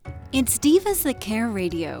It's Divas That Care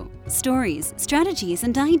Radio. Stories, strategies,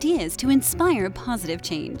 and ideas to inspire positive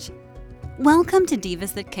change. Welcome to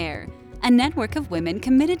Divas That Care, a network of women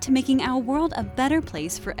committed to making our world a better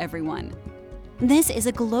place for everyone. This is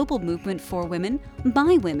a global movement for women,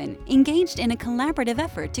 by women, engaged in a collaborative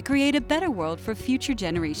effort to create a better world for future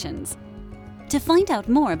generations. To find out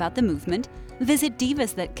more about the movement, visit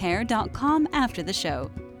divasthatcare.com after the show.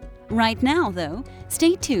 Right now, though,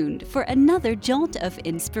 stay tuned for another jolt of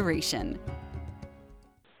inspiration.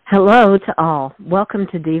 Hello to all. Welcome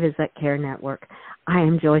to Divas That Care Network. I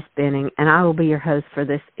am Joyce Benning, and I will be your host for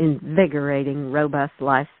this invigorating, robust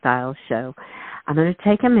lifestyle show. I'm going to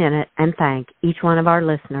take a minute and thank each one of our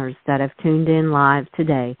listeners that have tuned in live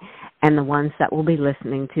today and the ones that will be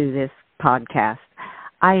listening to this podcast.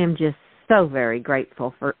 I am just so very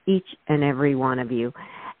grateful for each and every one of you.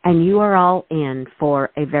 And you are all in for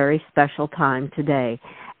a very special time today,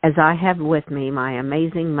 as I have with me my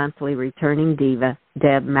amazing monthly returning diva,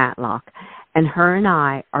 Deb Matlock, and her and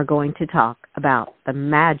I are going to talk about the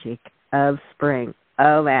magic of spring.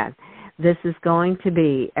 Oh, man, this is going to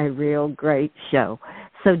be a real great show.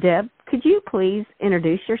 So, Deb, could you please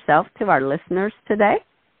introduce yourself to our listeners today?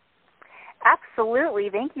 Absolutely.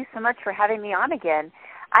 Thank you so much for having me on again.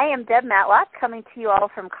 I am Deb Matlock, coming to you all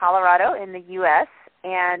from Colorado in the U.S.,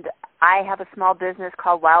 and I have a small business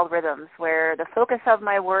called Wild Rhythms, where the focus of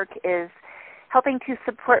my work is helping to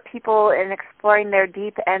support people in exploring their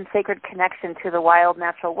deep and sacred connection to the wild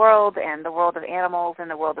natural world and the world of animals and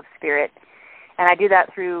the world of spirit. And I do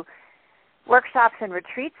that through workshops and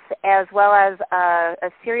retreats, as well as a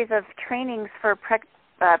series of trainings for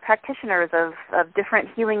practitioners of different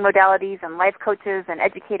healing modalities and life coaches and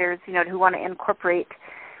educators, who want to incorporate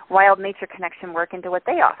wild nature connection work into what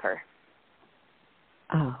they offer.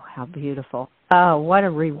 Oh, how beautiful. Oh, what a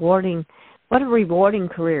rewarding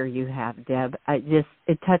career you have, Deb.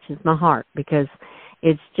 It touches my heart because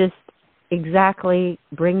it's just exactly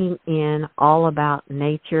bringing in all about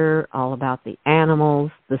nature, all about the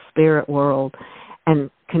animals, the spirit world, and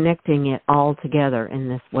connecting it all together in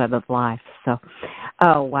this web of life. So,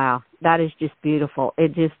 oh, wow, that is just beautiful.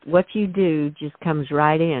 What you do just comes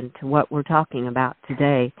right into what we're talking about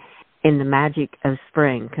today, in the magic of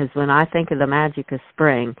spring, because when I think of the magic of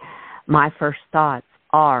spring, my first thoughts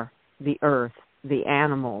are the earth, the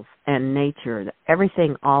animals, and nature,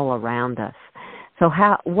 everything all around us. So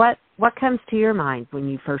what comes to your mind when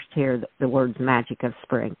you first hear the words magic of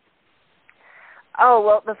spring? Oh,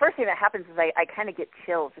 well, the first thing that happens is I kind of get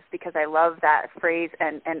chills just because I love that phrase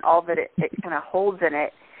and all that it kind of holds in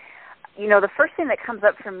it. The first thing that comes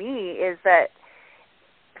up for me is that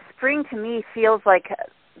spring to me feels like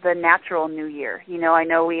the natural New Year. I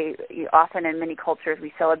know we often in many cultures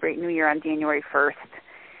we celebrate New Year on January 1st,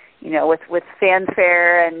 with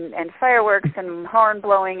fanfare and fireworks and horn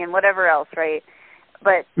blowing and whatever else, right?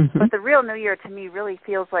 But the real New Year to me really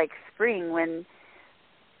feels like spring, when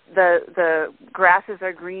the grasses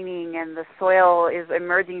are greening and the soil is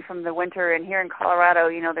emerging from the winter. And here in Colorado,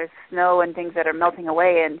 there's snow and things that are melting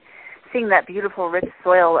away, and seeing that beautiful rich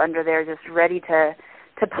soil under there just ready to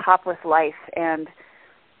pop with life. And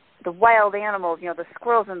the wild animals, the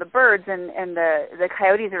squirrels and the birds and the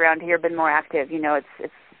coyotes around here have been more active.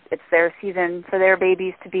 It's their season for their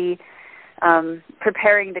babies to be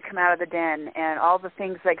preparing to come out of the den, and all the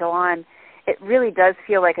things that go on. It really does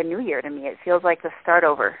feel like a new year to me. It feels like the start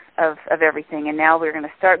over of everything. And now we're going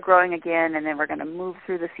to start growing again, and then we're going to move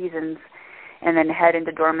through the seasons and then head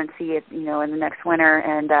into dormancy, in the next winter.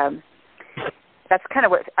 And that's kind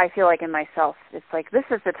of what I feel like in myself. It's like this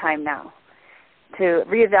is the time now to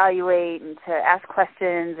reevaluate and to ask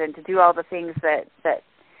questions and to do all the things that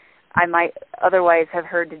I might otherwise have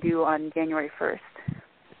heard to do on January 1st.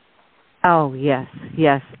 Oh, yes.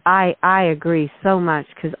 I agree so much,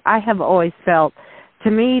 because I have always felt,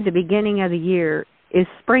 to me, the beginning of the year is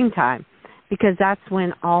springtime, because that's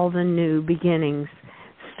when all the new beginnings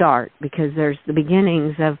start, because there's the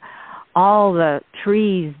beginnings of all the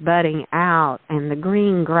trees budding out and the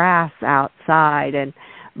green grass outside and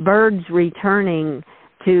birds returning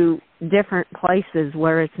to different places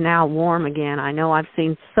where it's now warm again. I know I've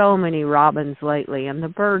seen so many robins lately, and the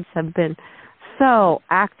birds have been so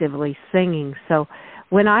actively singing. So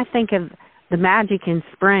when I think of the magic in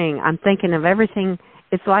spring, I'm thinking of everything.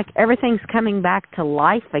 It's like everything's coming back to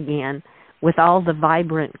life again with all the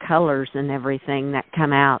vibrant colors and everything that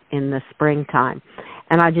come out in the springtime.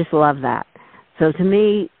 And I just love that. So to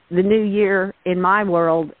me, the new year in my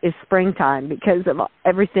world is springtime, because of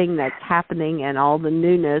everything that's happening and all the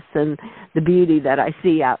newness and the beauty that I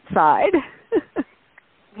see outside.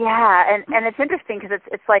 Yeah, and it's interesting because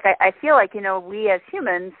it's like I feel like, we as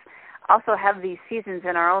humans also have these seasons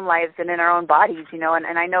in our own lives and in our own bodies, you know, and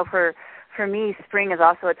I know for me, spring is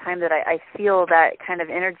also a time that I feel that kind of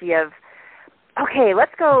energy of, okay,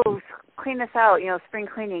 let's go clean this out, you know, spring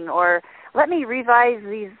cleaning, or let me revise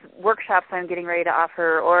these workshops I'm getting ready to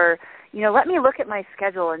offer, or, you know, let me look at my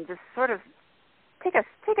schedule and just sort of take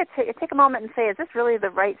a moment and say, is this really the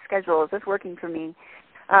right schedule? Is this working for me?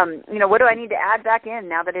 You know, what do I need to add back in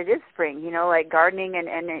now that it is spring? You know, like gardening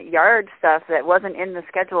and yard stuff that wasn't in the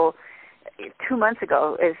schedule 2 months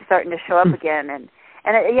ago is starting to show up again. And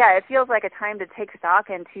it feels like a time to take stock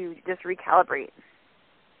and to just recalibrate.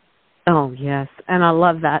 Oh, yes, and I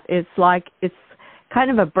love that. It's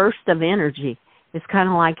kind of a burst of energy. It's kind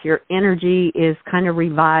of like your energy is kind of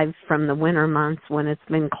revived from the winter months when it's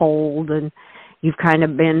been cold and you've kind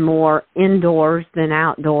of been more indoors than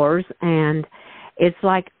outdoors, and it's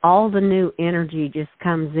like all the new energy just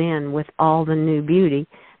comes in with all the new beauty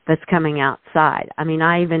that's coming outside. I mean,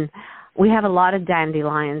 we have a lot of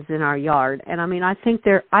dandelions in our yard, and I mean, I think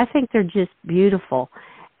they're just beautiful,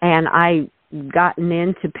 and I gotten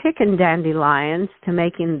into picking dandelions to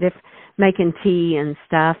making tea and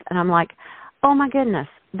stuff, and I'm like, oh my goodness,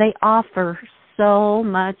 they offer so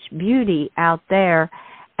much beauty out there,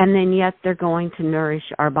 and then yet they're going to nourish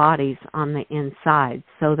our bodies on the inside.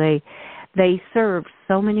 So they serve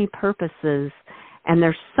so many purposes, and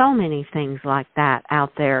there's so many things like that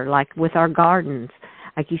out there, like with our gardens,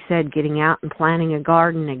 like you said, getting out and planting a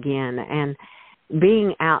garden again and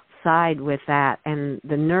being outside with that, and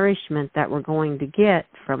the nourishment that we're going to get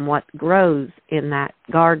from what grows in that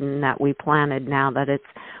garden that we planted. Now that it's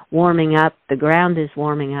warming up, the ground is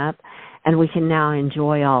warming up, and we can now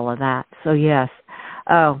enjoy all of that. So yes,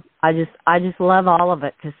 I just love all of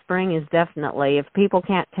it, because spring is definitely, if people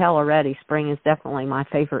can't tell already, spring is definitely my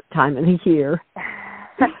favorite time of the year.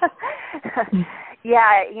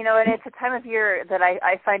 Yeah, you know, and it's a time of year that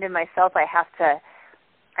I find in myself I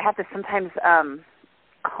have to sometimes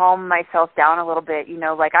calm myself down a little bit. You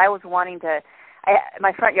know, like I was wanting to,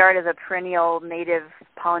 my front yard is a perennial native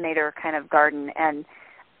pollinator kind of garden, and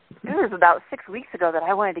it was about 6 weeks ago that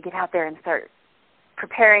I wanted to get out there and start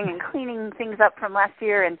preparing and cleaning things up from last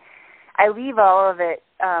year, and I leave all of it,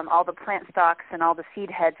 all the plant stalks and all the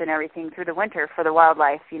seed heads and everything through the winter for the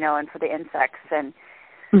wildlife, you know, and for the insects. And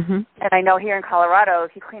and I know here in Colorado,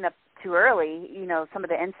 if you clean up too early, you know, some of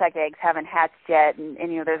the insect eggs haven't hatched yet, and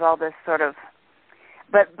you know, there's all this sort of,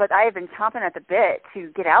 but I have been chomping at the bit to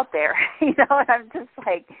get out there, you know, and I'm just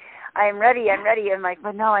like, I'm ready. I'm like,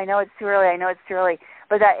 but no, I know it's too early.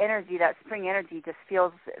 But that energy, that spring energy, just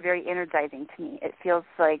feels very energizing to me. It feels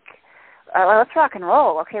like, let's rock and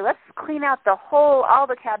roll. Okay, let's clean out all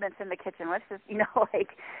the cabinets in the kitchen. Let's just, you know, like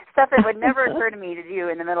stuff that would never occur to me to do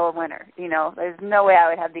in the middle of winter. You know, there's no way I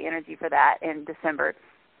would have the energy for that in December.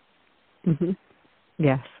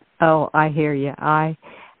 Yes. Oh, I hear you. I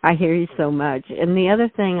hear you so much. And the other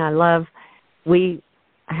thing I love, we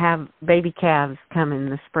have baby calves come in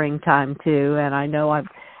the springtime too, and I know I've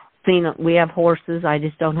seen, we have horses. I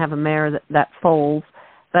just don't have a mare that foals,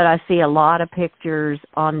 but I see a lot of pictures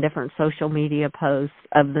on different social media posts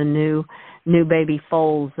of the new baby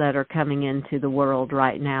foals that are coming into the world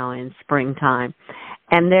right now in springtime.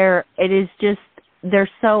 And they're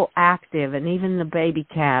so active, and even the baby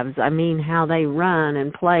calves, I mean, how they run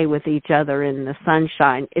and play with each other in the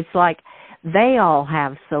sunshine. It's like they all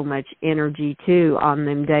have so much energy too on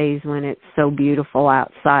them days when it's so beautiful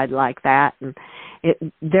outside like that, and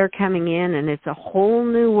they're coming in, and it's a whole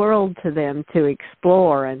new world to them to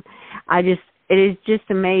explore. And it just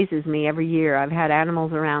amazes me every year. I've had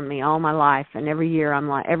animals around me all my life, and every year I'm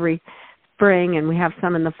like, every spring, and we have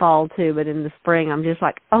some in the fall too, but in the spring I'm just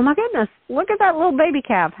like, oh my goodness, look at that little baby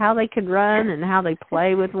calf, how they could run and how they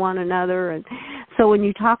play with one another. And so when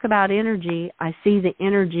you talk about energy, I see the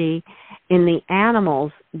energy in the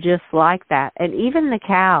animals just like that. And even the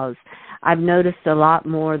cows, I've noticed a lot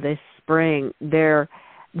more this spring. They're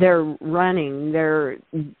running, they're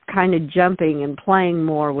kind of jumping and playing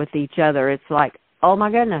more with each other. It's like, oh my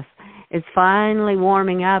goodness, it's finally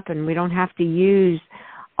warming up, and we don't have to use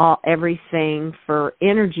everything for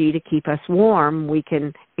energy to keep us warm. We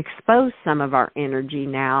can expose some of our energy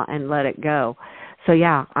now and let it go. So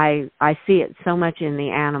yeah, I see it so much in the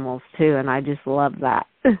animals too, and I just love that.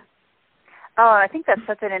 Oh, I think that's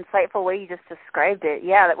such an insightful way you just described it.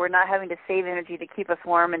 Yeah, that we're not having to save energy to keep us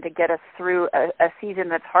warm and to get us through a season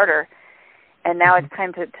that's harder. And now it's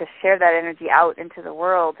time to share that energy out into the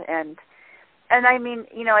world. And I mean,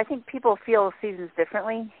 you know, I think people feel seasons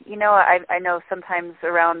differently. You know, I know sometimes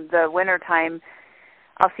around the winter time,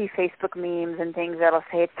 I'll see Facebook memes and things that'll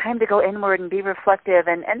say it's time to go inward and be reflective.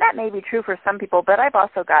 And that may be true for some people, but I've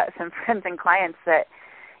also got some friends and clients that,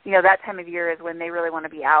 that time of year is when they really want to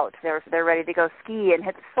be out. They're ready to go ski and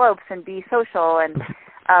hit the slopes and be social. And,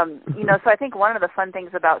 so I think one of the fun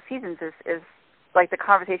things about seasons is like the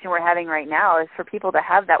conversation we're having right now is for people to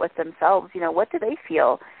have that with themselves. What do they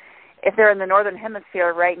feel? If they're in the Northern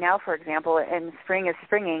Hemisphere right now, for example, and spring is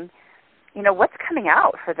springing, what's coming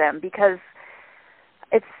out for them? Because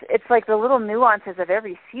it's like the little nuances of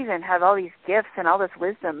every season have all these gifts and all this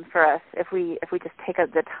wisdom for us if we just take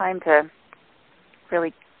the time to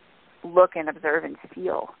really look and observe and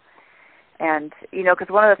feel. And, because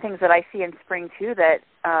one of the things that I see in spring, too, that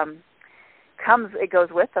it goes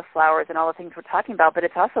with the flowers and all the things we're talking about, but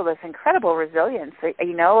it's also this incredible resilience.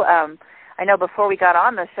 I know before we got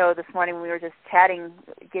on the show this morning when we were just chatting,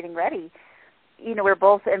 getting ready, we're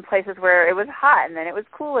both in places where it was hot and then it was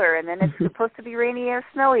cooler and then it's supposed to be rainy or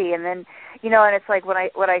snowy and then, and it's like what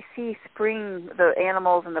I see spring, the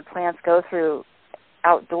animals and the plants go through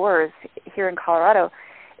outdoors here in Colorado,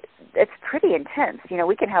 it's pretty intense.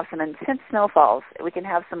 We can have some intense snowfalls. We can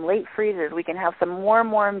have some late freezes. We can have some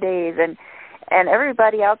warm days and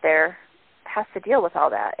everybody out there has to deal with all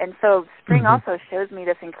that. And so spring also shows me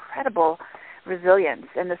this incredible resilience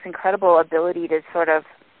and this incredible ability to sort of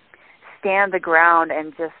stand the ground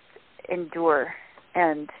and just endure.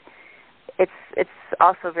 And it's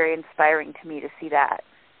also very inspiring to me to see that.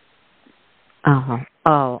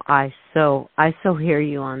 Oh, I so hear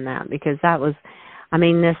you on that, because that was,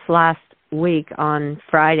 this last week on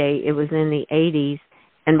Friday it was in the 80s,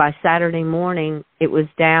 and by Saturday morning it was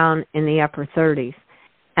down in the upper 30s.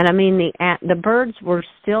 And the birds were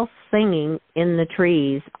still singing in the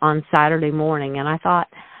trees on Saturday morning, and I thought,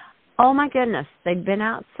 oh my goodness, they'd been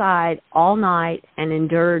outside all night and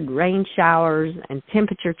endured rain showers and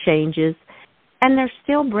temperature changes, and they're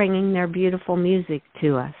still bringing their beautiful music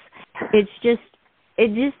to us. It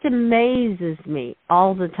just amazes me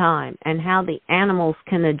all the time, and how the animals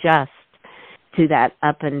can adjust to that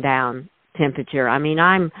up and down temperature.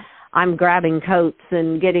 I'm grabbing coats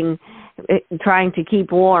and trying to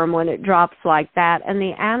keep warm when it drops like that, and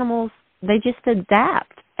the animals, they just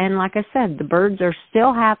adapt. And like I said, the birds are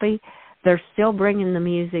still happy. They're still bringing the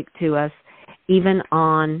music to us, even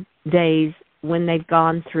on days when they've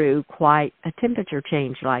gone through quite a temperature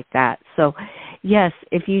change like that. So, yes,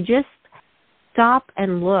 if you just stop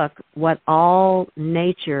and look what all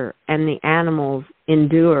nature and the animals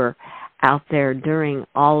endure out there during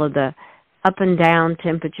all of the up and down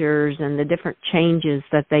temperatures and the different changes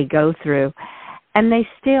that they go through. And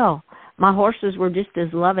my horses were just as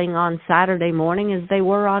loving on Saturday morning as they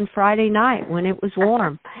were on Friday night when it was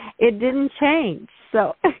warm. It didn't change.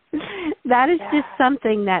 So that is just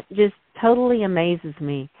something that just totally amazes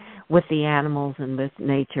me with the animals and with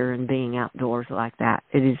nature and being outdoors like that.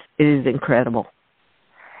 It is incredible.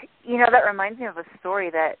 That reminds me of a story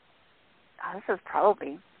that, this was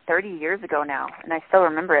probably 30 years ago now, and I still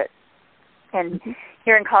remember it. And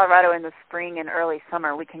here in Colorado in the spring and early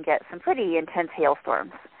summer, we can get some pretty intense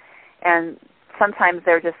hailstorms. And sometimes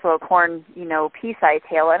they're just little corn, pea-sized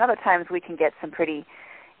hail, and other times we can get some pretty,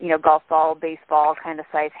 golf ball, baseball kind of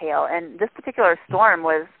size hail. And this particular storm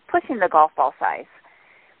was pushing the golf ball size.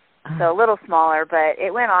 So a little smaller, but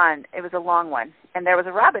it went on. It was a long one. And there was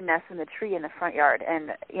a robin nest in the tree in the front yard.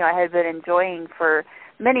 And, I had been enjoying for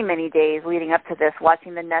many, many days leading up to this,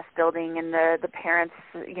 watching the nest building and the parents,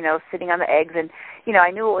 sitting on the eggs. And,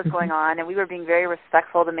 I knew what was going on, and we were being very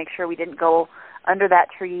respectful to make sure we didn't go under that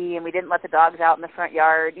tree and we didn't let the dogs out in the front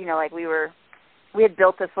yard. We had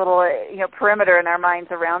built this little, perimeter in our minds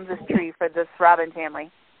around this tree for this robin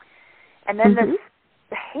family. And then this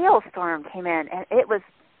hailstorm came in, and it was,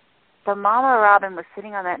 the mama robin was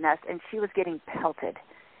sitting on that nest, and she was getting pelted.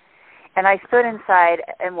 And I stood inside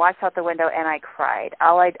and watched out the window, and I cried.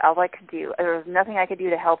 All I could do, there was nothing I could do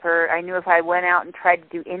to help her. I knew if I went out and tried to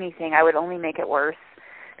do anything, I would only make it worse,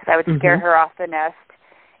 because I would scare her off the nest.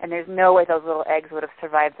 And there's no way those little eggs would have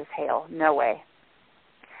survived this hail. No way.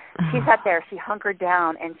 She sat there, she hunkered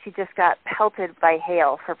down, and she just got pelted by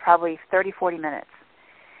hail for probably 30, 40 minutes.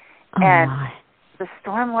 The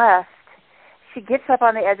storm left. She gets up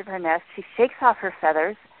on the edge of her nest, she shakes off her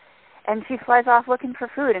feathers, and she flies off looking for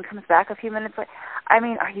food and comes back a few minutes later.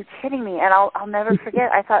 Are you kidding me? And I'll never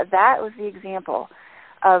forget. I thought that was the example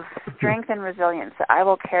of strength and resilience that I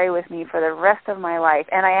will carry with me for the rest of my life.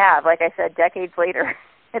 And I have, like I said, decades later.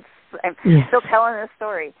 I'm still telling this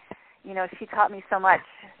story. She taught me so much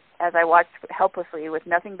as I watched helplessly with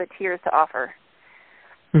nothing but tears to offer.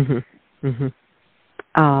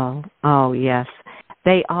 Oh, yes.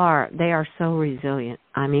 They are so resilient.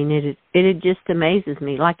 It just amazes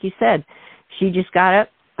me. Like you said, she just got up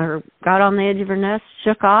or got on the edge of her nest,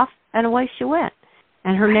 shook off, and away she went.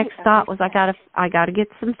 And her next thought was, I gotta get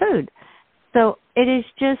some food. So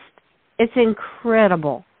it's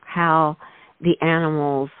incredible how the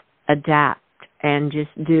animals adapt and just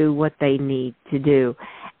do what they need to do.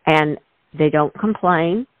 And they don't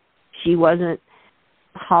complain. She wasn't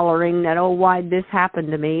hollering that, oh, why'd this happen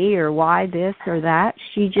to me, or why this or that.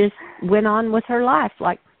 She just went on with her life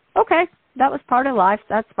like, okay, that was part of life.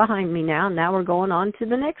 That's behind me now. Now we're going on to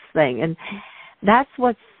the next thing. And that's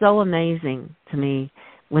what's so amazing to me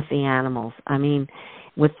with the animals. I mean,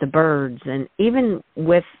 with the birds, and even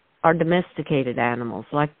with our domesticated animals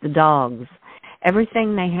like the dogs,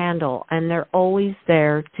 everything they handle, and they're always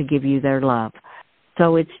there to give you their love.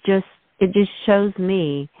 So it just shows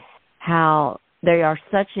me how they are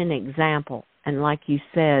such an example, and like you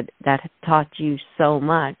said, that taught you so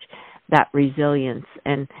much, that resilience.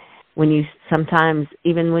 And when you sometimes,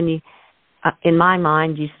 even when you, in my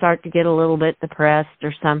mind, you start to get a little bit depressed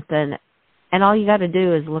or something, and all you got to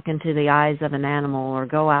do is look into the eyes of an animal, or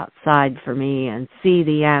go outside for me and see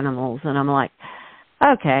the animals, and I'm like,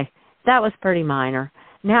 okay, that was pretty minor.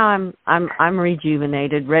 Now I'm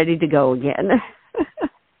rejuvenated, ready to go again.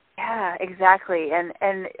 Yeah, exactly.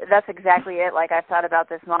 And that's exactly it. Like, I've thought about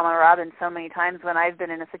this Mama Robin so many times when I've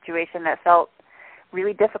been in a situation that felt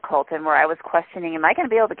really difficult and where I was questioning, am I going to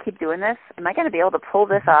be able to keep doing this? Am I going to be able to pull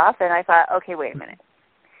this off? And I thought, okay, wait a minute.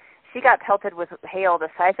 She got pelted with hail the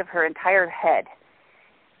size of her entire head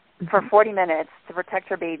for 40 minutes to protect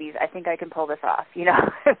her babies. I think I can pull this off, you know?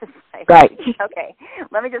 It was like, right. Okay,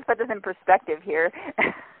 let me just put this in perspective here.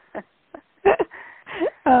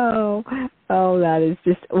 Oh, that is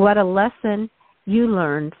just, what a lesson you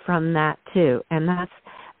learned from that too. And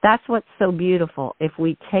that's what's so beautiful. If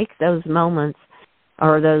we take those moments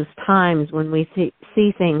or those times when we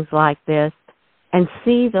see things like this and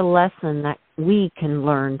see the lesson that we can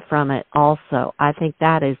learn from it also, I think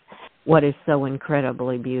that is what is so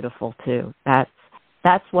incredibly beautiful too.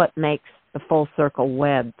 That's what makes the full circle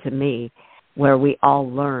web to me, where we all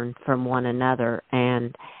learn from one another,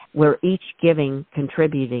 and we're each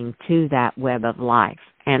contributing to that web of life,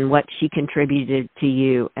 and what she contributed to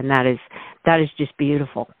you, and that is just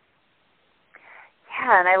beautiful.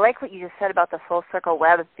 Yeah, and I like what you just said about the full circle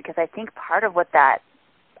web, because I think part of what that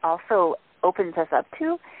also opens us up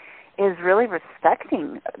to is really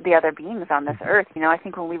respecting the other beings on this earth. You know, I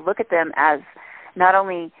think when we look at them as not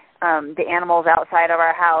only the animals outside of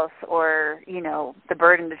our house, or, you know, the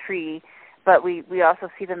bird in the tree, but we also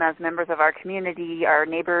see them as members of our community, our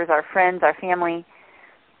neighbors, our friends, our family,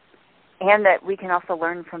 and that we can also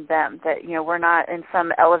learn from them, that, you know, we're not in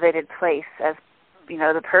some elevated place as, you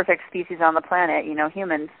know, the perfect species on the planet, you know,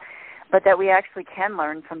 humans, but that we actually can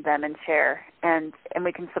learn from them and share, and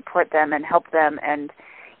we can support them and help them. And,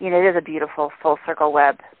 you know, it is a beautiful full circle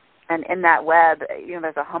web. And in that web, you know,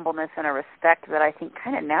 there's a humbleness and a respect that I think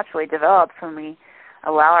kind of naturally develops when we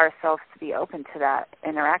allow ourselves to be open to that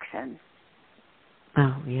interaction.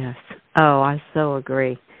 Oh, yes. Oh, I so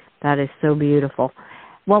agree. That is so beautiful.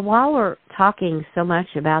 Well, while we're talking so much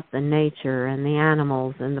about the nature and the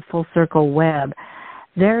animals and the full circle web,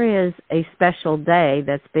 there is a special day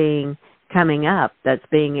that's coming up, that's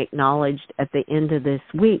being acknowledged at the end of this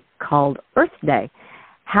week, called Earth Day.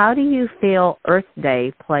 How do you feel Earth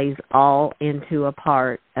Day plays all into a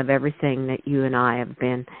part of everything that you and I have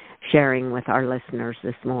been sharing with our listeners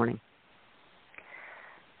this morning?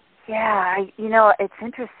 Yeah, you know, it's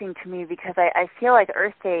interesting to me because I feel like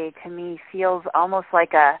Earth Day to me feels almost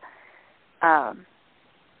like I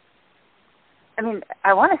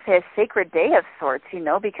want to say a sacred day of sorts, you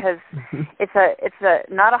know, because it's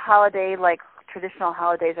not a holiday like traditional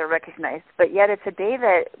holidays are recognized, but yet it's a day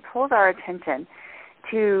that pulls our attention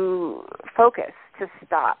to focus, to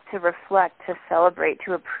stop, to reflect, to celebrate,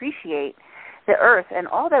 to appreciate the earth and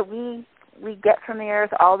all that we get from the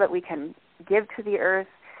earth, all that we can give to the earth.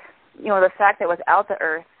 You know, the fact that without the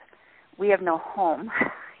earth, we have no home.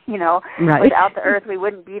 You know, right. Without the earth, we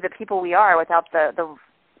wouldn't be the people we are without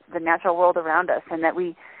the natural world around us, and that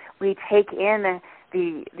we take in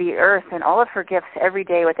the earth and all of her gifts every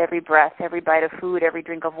day with every breath, every bite of food, every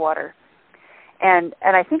drink of water. And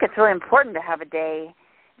I think it's really important to have a day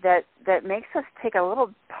that makes us take a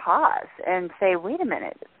little pause and say, wait a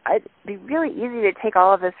minute, it'd be really easy to take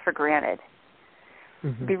all of this for granted.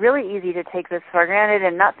 Mm-hmm. It'd be really easy to take this for granted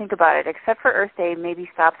and not think about it, except for Earth Day maybe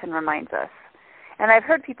stops and reminds us. And I've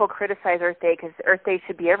heard people criticize Earth Day because Earth Day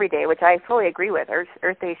should be every day, which I fully agree with.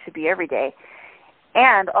 Earth Day should be every day.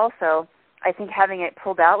 And also, I think having it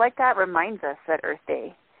pulled out like that reminds us that Earth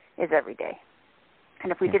Day is every day.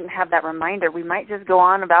 And if we didn't have that reminder, we might just go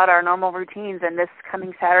on about our normal routines, and this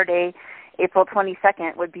coming Saturday, April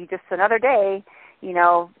 22nd, would be just another day, you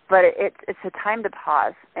know, but it's a time to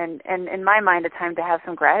pause, and in my mind, a time to have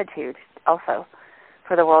some gratitude also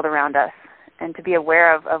for the world around us, and to be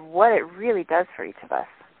aware of what it really does for each of us.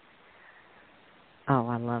 Oh,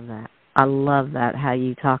 I love that. I love that, how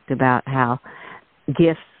you talked about how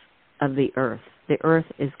gifts of the earth. The earth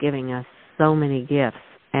is giving us so many gifts,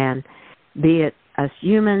 and be it us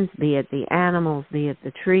humans, be it the animals, be it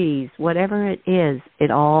the trees, whatever it is,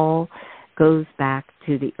 it all goes back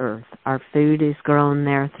to the earth. Our food is grown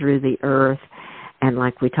there through the earth, and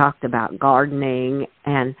like we talked about, gardening,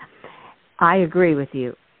 and I agree with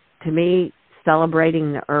you. To me,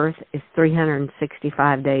 celebrating the earth is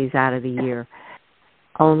 365 days out of the year.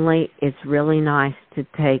 Only it's really nice to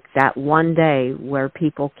take that one day where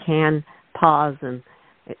people can pause and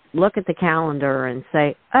look at the calendar and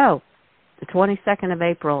say, oh, the 22nd of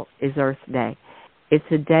April is Earth Day.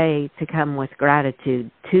 It's a day to come with gratitude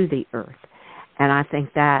to the earth. And I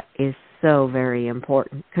think that is so very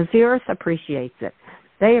important because the earth appreciates it.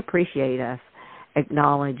 They appreciate us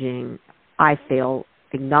acknowledging, I feel,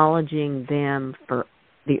 acknowledging them for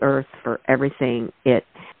the earth for everything it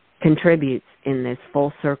contributes in this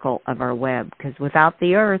full circle of our web, because without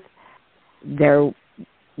the earth there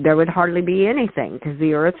would hardly be anything, because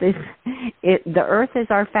the earth is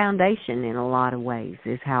our foundation in a lot of ways,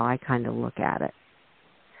 is how I kind of look at it.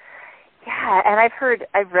 Yeah, and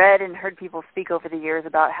I've read and heard people speak over the years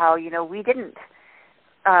about how, you know, we wouldn't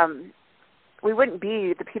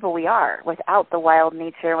be the people we are without the wild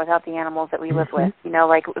nature, without the animals that we live with. You know,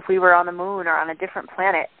 like if we were on the moon or on a different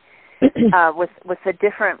planet with a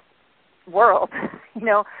different world, you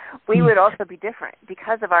know, we would also be different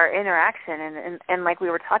because of our interaction. And like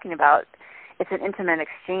we were talking about, it's an intimate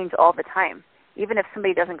exchange all the time. Even if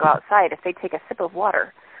somebody doesn't go outside, if they take a sip of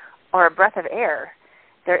water or a breath of air,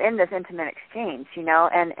 they're in this intimate exchange, you know,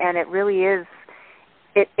 and it really is,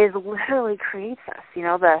 it literally creates us. You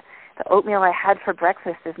know, the oatmeal I had for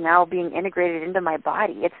breakfast is now being integrated into my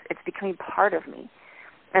body. It's becoming part of me.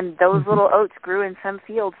 And those little oats grew in some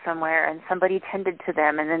field somewhere, and somebody tended to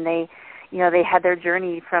them, and then they had their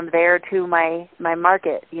journey from there to my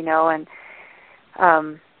market, you know, and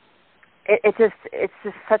it's just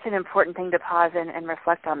such an important thing to pause and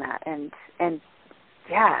reflect on that, and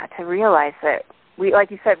yeah, to realize that we,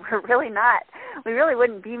 like you said, we really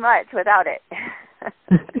wouldn't be much without it.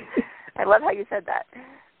 I love how you said that.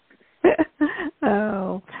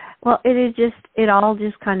 Oh, well, it all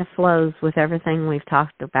just kind of flows with everything we've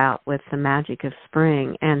talked about with the magic of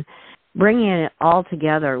spring, and bringing it all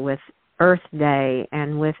together with Earth Day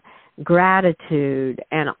and with gratitude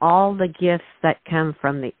and all the gifts that come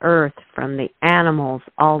from the earth, from the animals,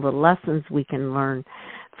 all the lessons we can learn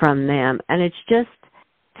from them. And it's just,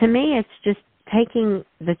 to me, it's just taking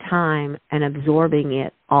the time and absorbing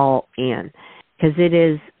it all in, because it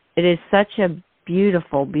is such a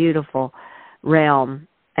beautiful, beautiful realm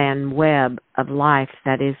and web of life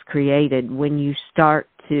that is created when you start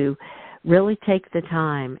to really take the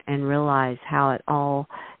time and realize how it all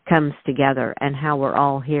comes together and how we're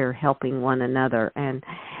all here helping one another. And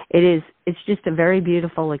it's just a very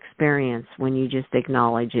beautiful experience when you just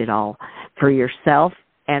acknowledge it all for yourself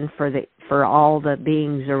and for all the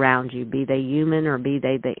beings around you, be they human or be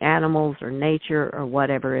they the animals or nature or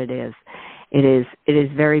whatever it is. It is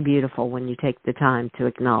very beautiful when you take the time to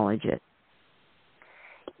acknowledge it.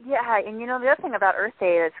 Yeah, and you know, the other thing about Earth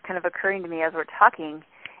Day that's kind of occurring to me as we're talking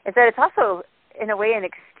is that it's also, in a way, an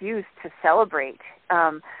excuse to celebrate.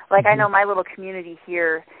 I know my little community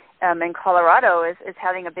here in Colorado is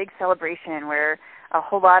having a big celebration where a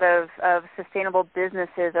whole lot of sustainable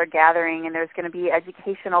businesses are gathering, and there's going to be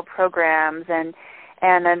educational programs and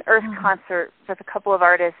an Earth concert with a couple of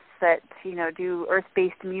artists that, you know, do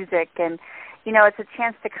earth-based music. And, you know, it's a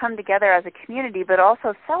chance to come together as a community, but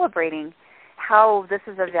also celebrating how this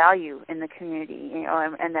is a value in the community, you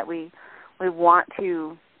know, and that we want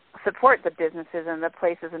to support the businesses and the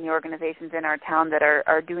places and the organizations in our town that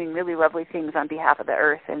are doing really lovely things on behalf of the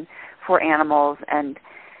earth and for animals. And,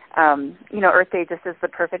 you know, Earth Day just is the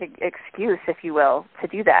perfect excuse, if you will, to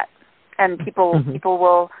do that. And people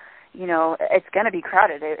will, you know, it's going to be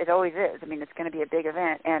crowded. It always is. I mean, it's going to be a big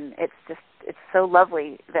event, and it's so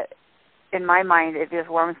lovely that, in my mind, it just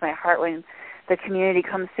warms my heart when the community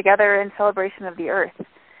comes together in celebration of the earth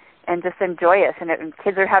and just enjoy us. And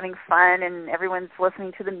kids are having fun, and everyone's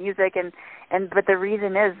listening to the music, but the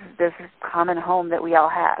reason is this common home that we all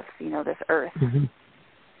have, you know, this earth. Mm-hmm.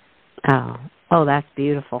 Oh, that's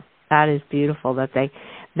beautiful. That is beautiful that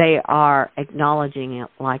they are acknowledging it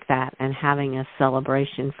like that and having a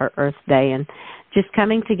celebration for Earth Day and just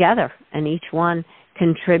coming together, and each one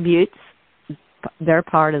contributes they're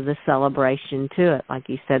part of the celebration to it. Like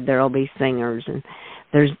you said, there'll be singers, and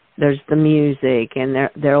there's the music, and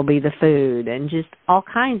there'll be the food, and just all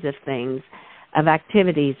kinds of things, of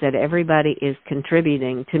activities that everybody is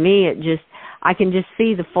contributing. To me, I can just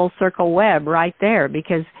see the full circle web right there,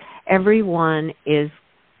 because everyone is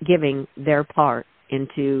giving their part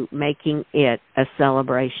into making it a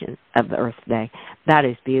celebration of the Earth Day. That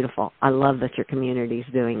is beautiful. I love that your community is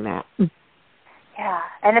doing that. Yeah,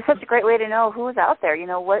 and it's such a great way to know who's out there,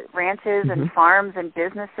 what ranches and farms and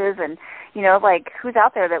businesses and, who's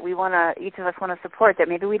out there that each of us want to support that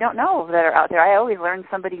maybe we don't know that are out there. I always learn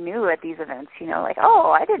somebody new at these events,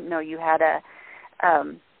 oh, I didn't know you had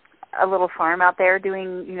a little farm out there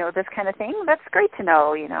doing, this kind of thing. That's great to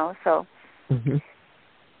know, so. Mm-hmm.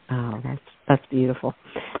 Oh, that's beautiful.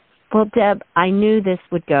 Well, Deb, I knew this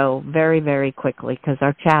would go very, very quickly, because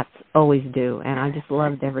our chats always do, and I just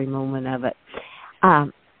loved every moment of it.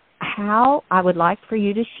 How I would like for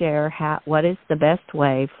you to share what is the best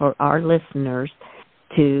way for our listeners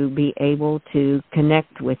to be able to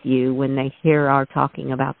connect with you when they hear our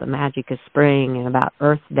talking about the magic of spring and about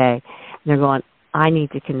Earth Day. And they're going, I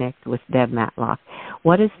need to connect with Deb Matlock.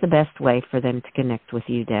 What is the best way for them to connect with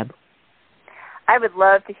you, Deb? I would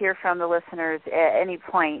love to hear from the listeners at any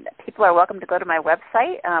point. People are welcome to go to my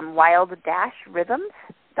website,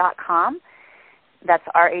 wild-rhythms.com. That's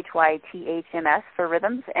RHYTHMS for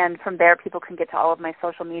Rhythms. And from there, people can get to all of my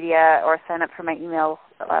social media or sign up for my email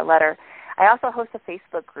letter. I also host a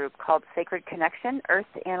Facebook group called Sacred Connection, Earth,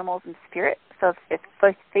 Animals, and Spirit. So if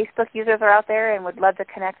Facebook users are out there and would love to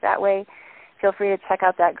connect that way, feel free to check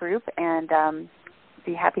out that group, and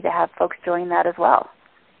be happy to have folks join that as well.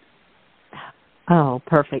 Oh,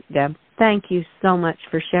 perfect, Deb. Thank you so much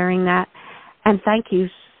for sharing that. And thank you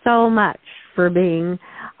so much for being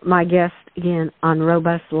my guest again on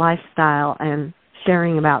Robust Lifestyle and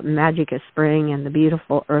sharing about magic of spring and the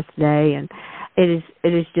beautiful Earth Day. And it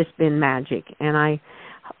has just been magic. And I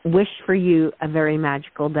wish for you a very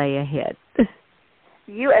magical day ahead.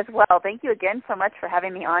 You as well. Thank you again so much for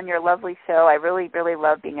having me on your lovely show. I really, really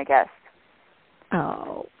love being a guest.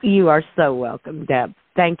 Oh, you are so welcome, Deb.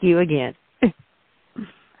 Thank you again.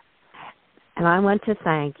 And I want to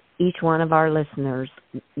thank each one of our listeners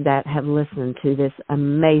that have listened to this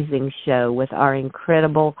amazing show with our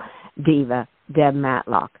incredible diva, Deb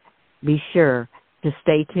Matlock. Be sure to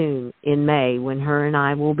stay tuned in May when her and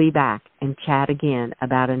I will be back and chat again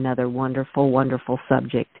about another wonderful, wonderful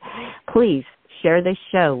subject. Please share this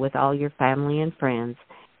show with all your family and friends.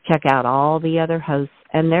 Check out all the other hosts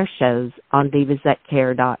and their shows on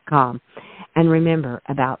divasthatcare.com. And remember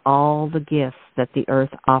about all the gifts that the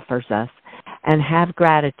earth offers us, and have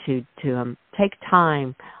gratitude to them. Take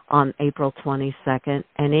time on April 22nd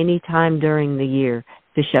and any time during the year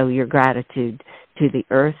to show your gratitude to the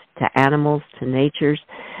earth, to animals, to natures,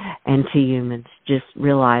 and to humans. Just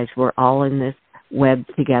realize we're all in this web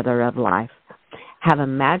together of life. Have a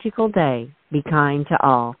magical day. Be kind to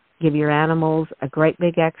all. Give your animals a great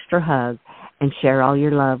big extra hug and share all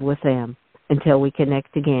your love with them. Until we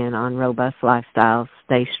connect again on Robust Lifestyles,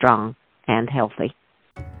 stay strong and healthy.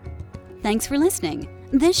 Thanks for listening.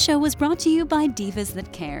 This show was brought to you by Divas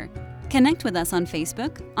That Care. Connect with us on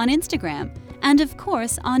Facebook, on Instagram, and of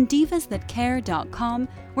course on divasthatcare.com,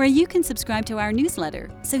 where you can subscribe to our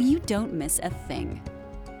newsletter so you don't miss a thing.